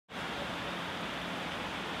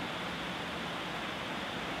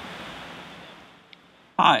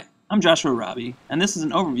Hi, I'm Joshua Robbie, and this is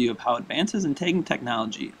an overview of how advances in tagging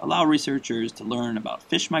technology allow researchers to learn about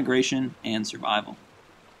fish migration and survival.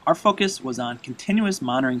 Our focus was on continuous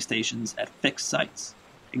monitoring stations at fixed sites.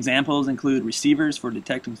 Examples include receivers for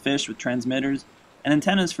detecting fish with transmitters and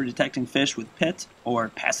antennas for detecting fish with PIT or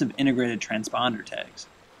passive integrated transponder tags.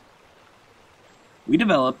 We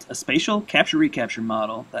developed a spatial capture-recapture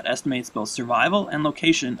model that estimates both survival and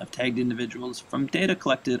location of tagged individuals from data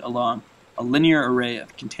collected along a linear array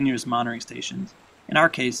of continuous monitoring stations, in our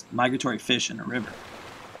case, migratory fish in a river.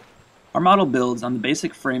 Our model builds on the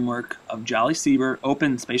basic framework of Jolly-Sieber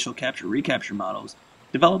open spatial capture-recapture models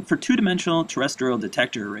developed for two-dimensional terrestrial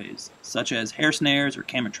detector arrays, such as hair snares or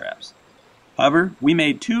camera traps. However, we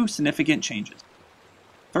made two significant changes.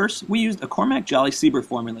 First, we used a Cormack Jolly-Sieber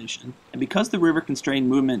formulation, and because the river constrained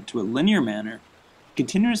movement to a linear manner,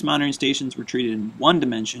 continuous monitoring stations were treated in one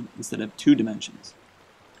dimension instead of two dimensions.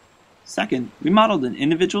 Second, we modeled an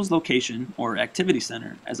individual's location, or activity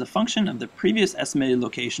center, as a function of the previous estimated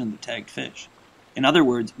location of the tagged fish. In other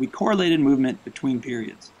words, we correlated movement between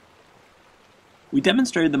periods. We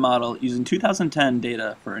demonstrated the model using 2010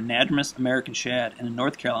 data for anadromous American shad in a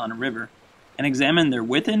North Carolina river, and examined their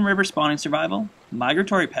within-river spawning survival,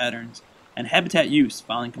 migratory patterns, and habitat use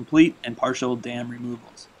following complete and partial dam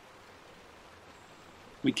removals.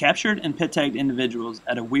 We captured and pit-tagged individuals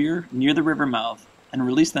at a weir near the river mouth and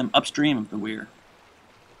released them upstream of the weir.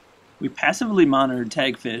 We passively monitored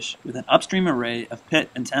tag fish with an upstream array of pit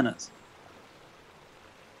antennas.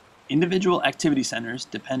 Individual activity centers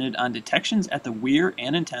depended on detections at the weir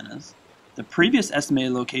and antennas, the previous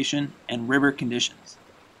estimated location, and river conditions.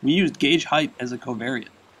 We used gauge height as a covariate.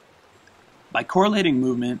 By correlating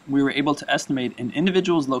movement, we were able to estimate an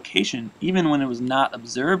individual's location even when it was not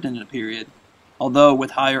observed in a period, although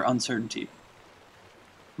with higher uncertainty.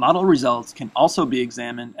 Model results can also be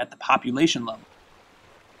examined at the population level.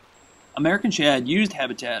 American shad used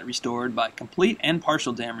habitat restored by complete and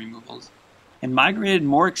partial dam removals and migrated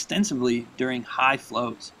more extensively during high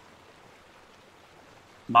flows.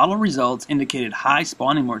 Model results indicated high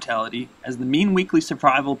spawning mortality as the mean weekly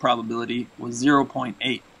survival probability was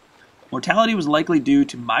 0.8. Mortality was likely due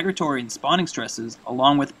to migratory and spawning stresses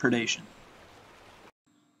along with predation.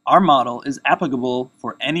 Our model is applicable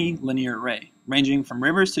for any linear array, ranging from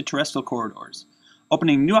rivers to terrestrial corridors,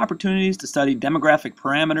 opening new opportunities to study demographic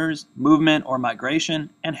parameters, movement or migration,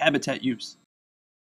 and habitat use.